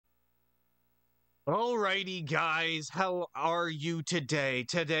Alrighty, guys, how are you today?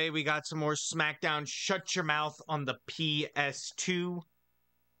 Today we got some more SmackDown Shut Your Mouth on the PS2.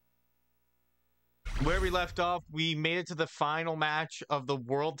 Where we left off, we made it to the final match of the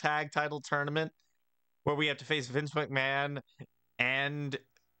World Tag Title Tournament, where we have to face Vince McMahon and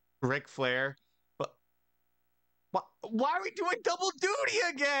Ric Flair. But why are we doing double duty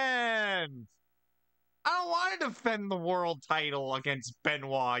again? I don't want to defend the world title against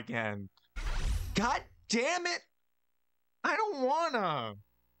Benoit again. God damn it! I don't wanna.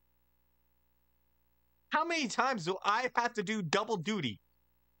 How many times do I have to do double duty?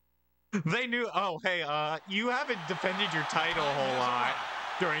 They knew, oh, hey, you haven't defended your title a whole lot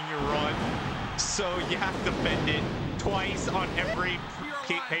during your run, so you have to defend it twice on every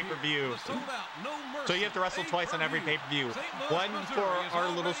pay-per-view. So you have to wrestle twice on every pay-per-view. One for our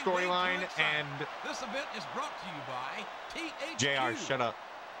little storyline, and this event is brought to you by JR, shut up.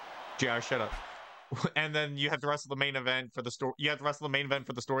 JR, shut up. And then you have to wrestle the main event for the story. You have to wrestle the main event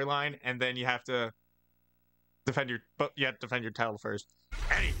for the storyline, and then you have to defend your. But you have to defend your title first.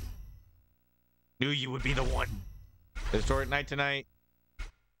 Hey, knew you would be the one. Historic night tonight.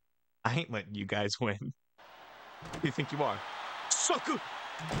 I ain't letting you guys win. Who do you think you are, sucker?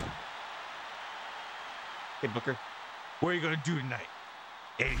 Hey Booker, what are you gonna do tonight,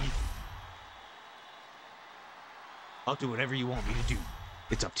 Eddie? I'll do whatever you want me to do.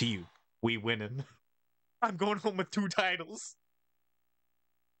 It's up to you. We winning. I'm going home with 2 titles.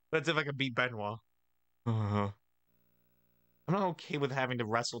 That's if I can beat Benoit. I'm not okay with having to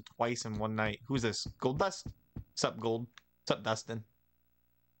wrestle twice in one night. Who's this? Goldust? Sup, Gold? Sup, Dustin?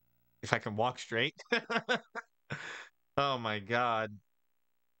 If I can walk straight. Oh my god.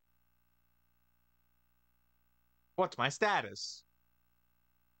 What's my status?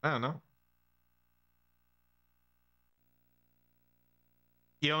 I don't know.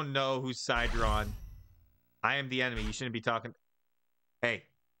 You don't know whose side you're on. I am the enemy. You shouldn't be talking. Hey,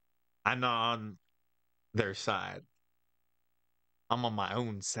 I'm not on their side. I'm on my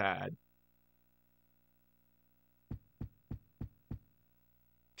own side.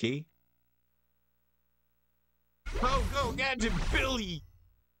 Key? Go, Gadget Billy!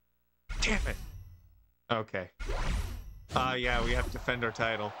 Damn it. Okay. Yeah, we have to defend our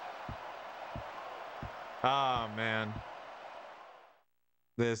title. Oh, man.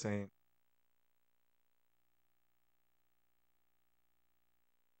 This ain't.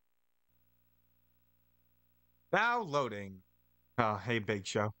 Now loading. Oh, hey, Big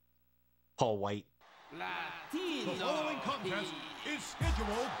Show. Paul White. The following contest is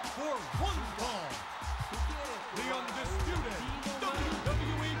scheduled for one fall. The undisputed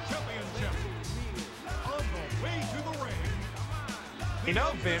WWE Championship. On the way to the ring. You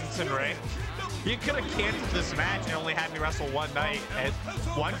know, Vince and Ray, you could have canceled this match and only had me wrestle one night at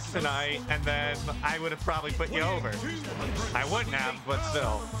once tonight, and then I would have probably put you over. I wouldn't have, but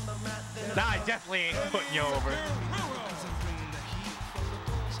still. Nah, I definitely ain't putting you over.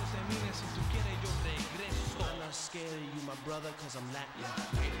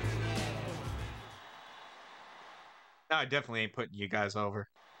 No, I definitely ain't putting you guys over.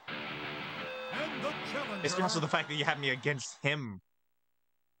 It's also the fact that you have me against him.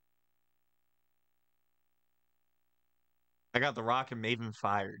 I got The Rock and Maven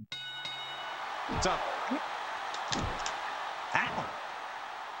fired. What's up? Ow!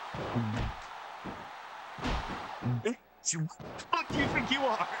 Bitch, what the fuck do you think you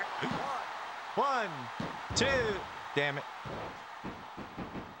are? 1, 2. Damn it.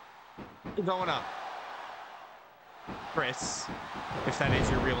 You're going up. Chris, if that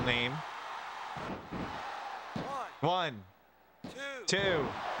is your real name. 1, 2.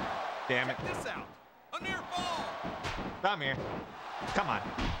 Damn it. Check this out. A near fall. Come here. Come on.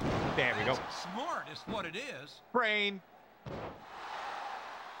 There we go. Smart is what it is. Brain.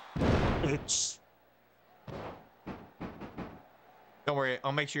 Bitch. Don't worry.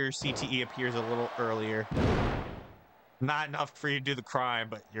 I'll make sure your CTE appears a little earlier. Not enough for you to do the crime,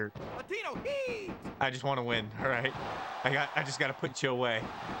 but you're... Latino heat. I just want to win, all right? I just got to put you away.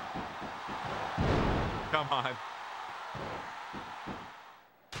 Come on.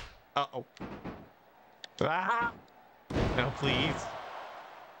 Uh-oh. Ah! No, please.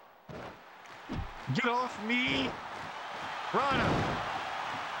 Get off me! Run!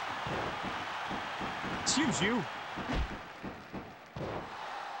 Excuse you.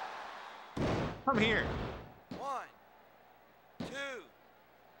 Come here. 1, 2.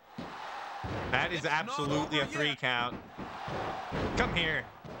 That is absolutely a 3 count. Come here.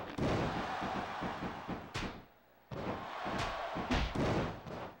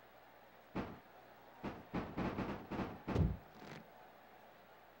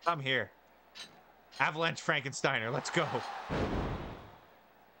 Come here. Avalanche Frankensteiner. Let's go.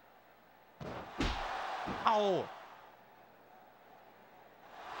 Oh.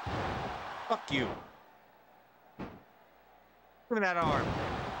 Fuck you. Give me that arm.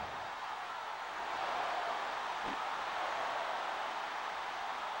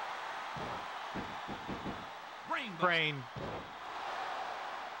 Brain.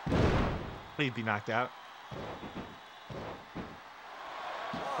 Please be knocked out.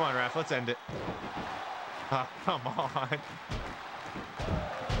 Come on, ref. Let's end it. Oh, come on.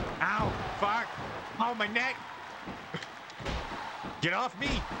 Ow. Fuck. Oh, my neck. Get off me.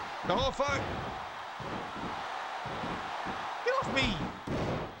 Oh, fuck. Get off me.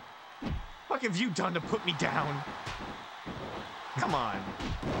 What have you done to put me down? Come on.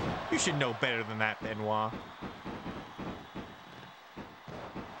 You should know better than that, Benoit.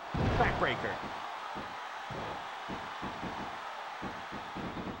 Backbreaker.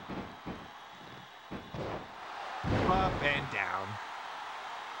 Up and down.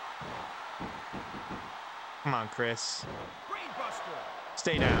 Come on, Chris.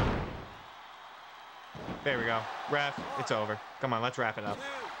 Stay down. There we go. Ref, it's over. Come on, let's wrap it up.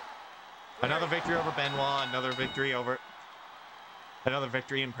 Another victory over Benoit. Another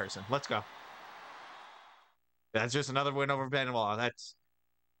victory in person. Let's go. That's just another win over Benoit. That's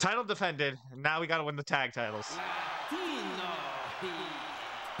title defended. Now we got to win the tag titles.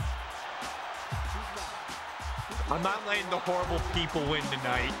 I'm not letting the horrible people win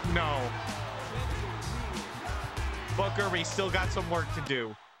tonight. No. Booker, we still got some work to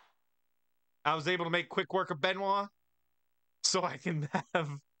do. I was able to make quick work of Benoit so I can have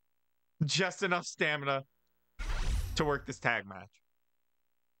just enough stamina to work this tag match.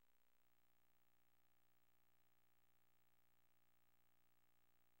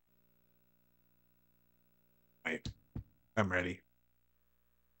 Right. I'm ready.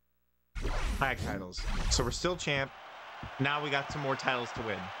 Tag titles. So we're still champ. Now we got some more titles to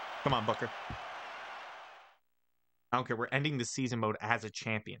win. Come on, Booker. I don't care. We're ending the season mode as a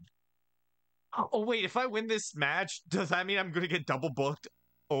champion. Oh, wait. If I win this match, does that mean I'm going to get double booked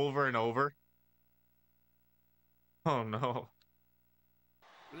over and over? Oh, no.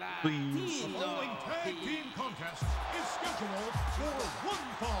 Please. The following tag team contest is scheduled for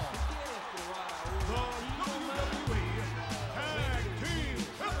one fall. The WWE Tag Team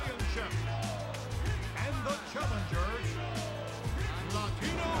Championship. And the challengers,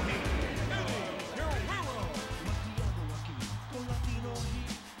 Latino Heat, Eddie Guerrero.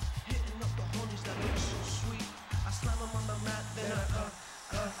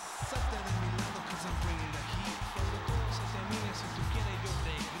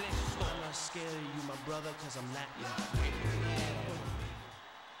 I'm not scared of you, my brother, cause I'm not you.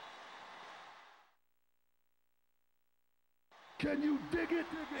 Can you dig it?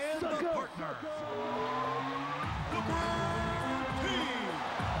 And the partner, the Bird Team.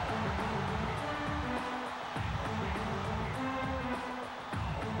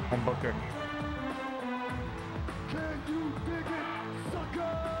 I'm Booker. Can you dig it,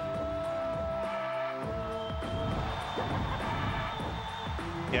 sucker?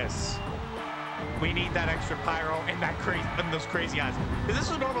 Yes. We need that extra pyro and that those crazy eyes. Is this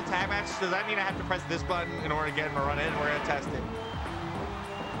a normal tag match? Does that mean I have to press this button in order to get him to run in? We're gonna test it.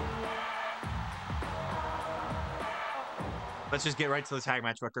 Let's just get right to the tag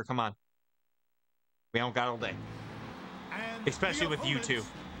match, Booker. Come on. We don't got all day. And especially with you two.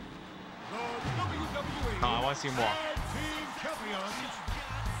 The WWE Oh, I want to see him walk. Tag Team Champions,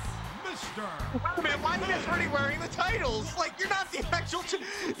 Mr. Wait a minute, why are you guys already wearing the titles? Like, you're not the actual...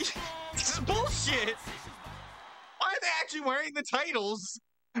 This is bullshit. Why are they actually wearing the titles?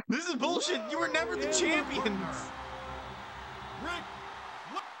 This is bullshit. You were never the champions.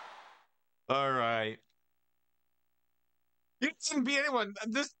 All right. You didn't beat anyone.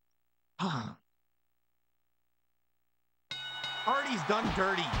 This... Hardy's done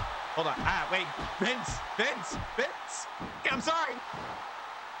dirty. Hold on. Wait. Vince. Yeah, I'm sorry.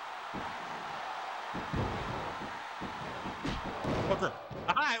 Booker.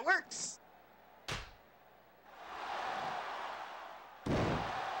 It works.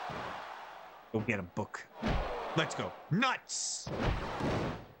 Go get a book. Let's go. Nuts.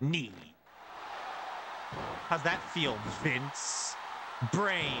 Knee. How's that feel, Vince?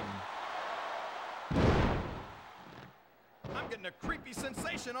 Brain. I'm getting a creepy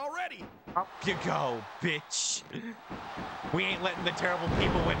sensation already. Up you go, bitch. We ain't letting the terrible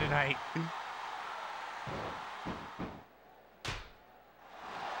people win tonight.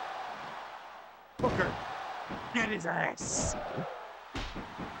 Booker, get his ass.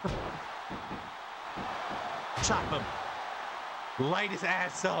 Chop him. Light his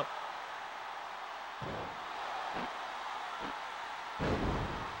ass up.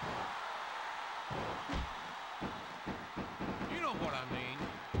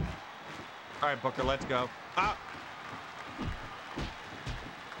 All right, Booker, let's go. Ah.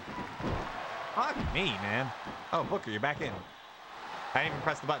 Fuck me, man. Oh, Booker, you're back in. I didn't even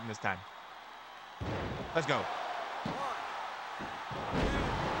press the button this time. Let's go.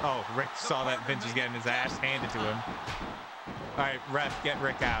 Oh, Rick saw that Vince was getting his ass handed to him. All right, ref, get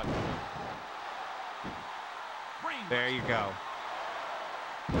Rick out. There you go.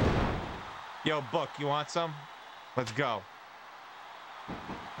 Yo, Book, you want some? Let's go.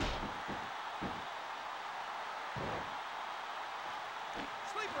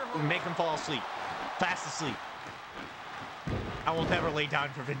 Make him fall asleep. Fast asleep. I will never lay down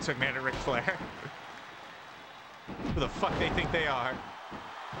for Vince McMahon and Ric Flair. Who the fuck they think they are?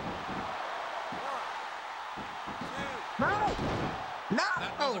 No! No!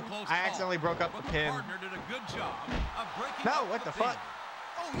 I accidentally broke up the pin. Did a good job of breaking No, up what the pin. fuck?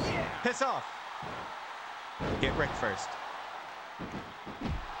 Oh, yeah. Piss off. Get Rick first.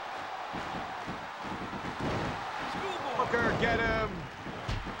 Booker, get him!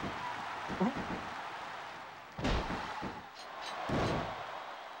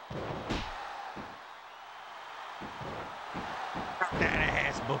 That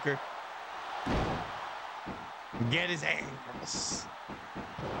ass, Booker. Get his ass.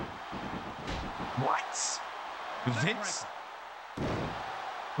 What? Vince?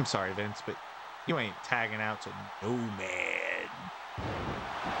 I'm sorry, Vince, but you ain't tagging out to no man.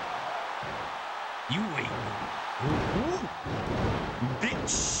 You ain't. Ooh.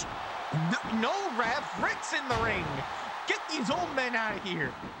 Bitch. No, ref. Rick's in the ring. Get these old men out of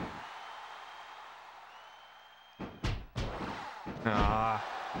here. Ah.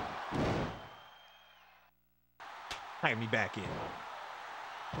 Tie me back in.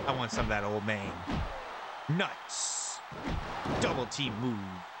 I want some of that old man. Nuts. Double team move.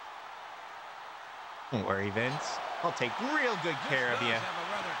 Don't worry, Vince. I'll take real good care of you.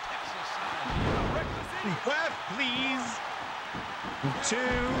 Left, please. 2.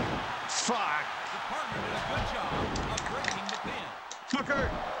 Fuck. The partner did a good job of breaking the pin. Booker.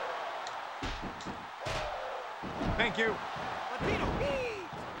 Thank you. Latino Heat.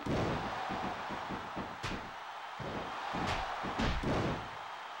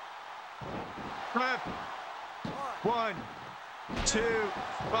 Left. 1, 2,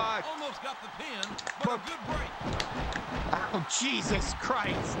 fuck. Almost got the pin, but a good break. Oh, Jesus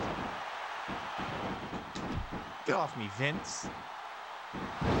Christ. Get off me, Vince.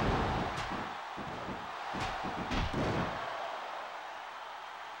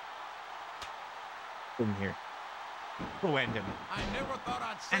 In here. Go end him. I never thought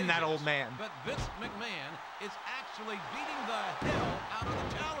I'd say And that this, old man. But Vince McMahon is actually beating the hell out of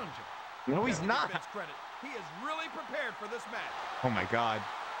the challenger. No, he's not. Vince credit. He is really prepared for this match. Oh, my God.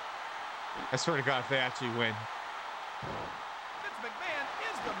 I swear to God, if they actually win. Vince McMahon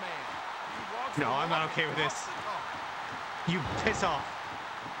is the man. He walks No, the I'm not walk okay and with this. talks the talk. You piss off.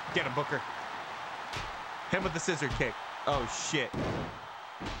 Get him, Booker. Him with the scissor kick. Oh, shit.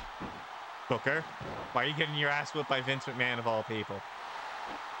 Booker, why are you getting your ass whipped by Vince McMahon of all people?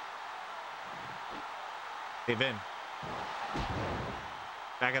 Hey, Vin.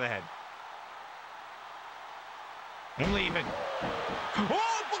 Back of the head. I'm leaving.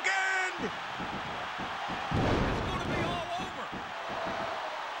 Oh, bookend! It's going to be all over.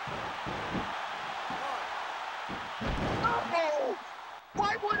 Oh!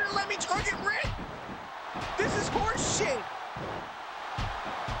 Why wouldn't it let me target Rick? This is horse shit!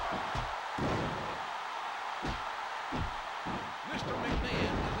 Mr.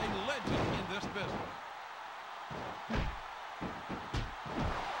 McMahon is a legend in this business.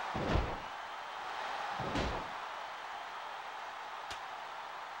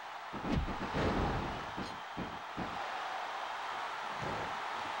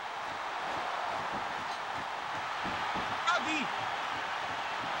 Buggy!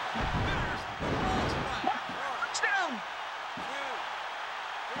 There's the cross line. Touchdown!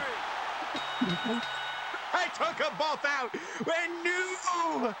 2, 3. I took them both out! We're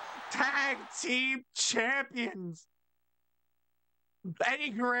new tag team champions! Eddie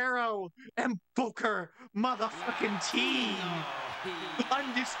Guerrero and Booker motherfucking team!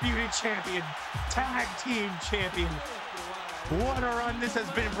 Undisputed champion, tag team champion. What a run this has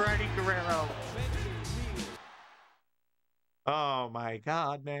been for Eddie Guerrero. Oh my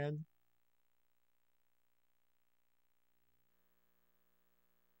God, man.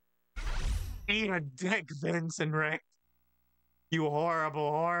 Eat a dick, Vince and Rick. You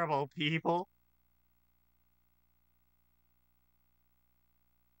horrible, horrible people.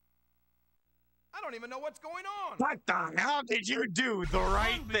 I don't even know what's going on. What the hell did you do? The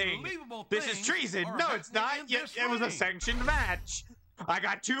right thing. Unbelievable This is things treason. are No, it's not. happening in this It was a ring. sanctioned match. I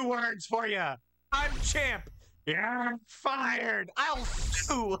got 2 words for you. I'm champ. You're fired. I'll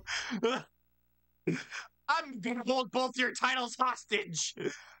sue. I'm gonna hold both your titles hostage.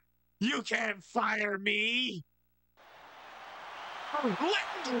 You can't fire me.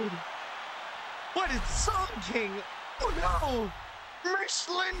 What is Song King? Oh no! Miss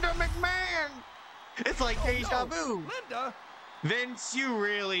Linda McMahon! It's like deja vu. Linda? Vince, you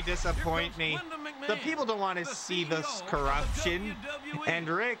really disappoint me. The people don't want to see this corruption. And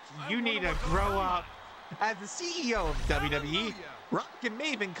Rick, you need to grow up. As the CEO of WWE, Rock and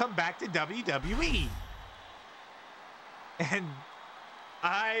Maven come back to WWE. And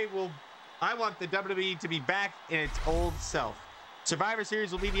I want the WWE to be back in its old self. Survivor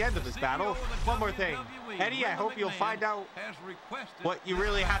Series will be the end of this battle. One more thing. Eddie, I hope you'll find out what you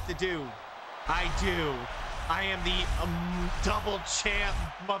really have to do. I do. I am the double champ,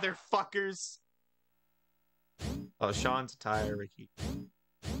 motherfuckers. Oh, Sean's a tire, Ricky.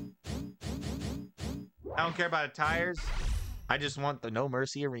 I don't care about the tires. I just want the No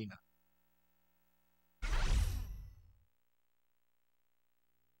Mercy Arena.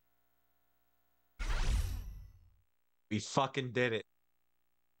 We fucking did it.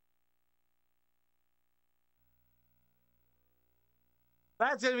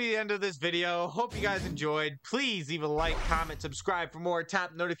 That's going to be the end of this video. Hope you guys enjoyed. Please leave a like, comment, subscribe for more.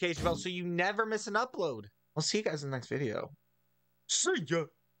 Tap the notification bell so you never miss an upload. I'll see you guys in the next video. See ya.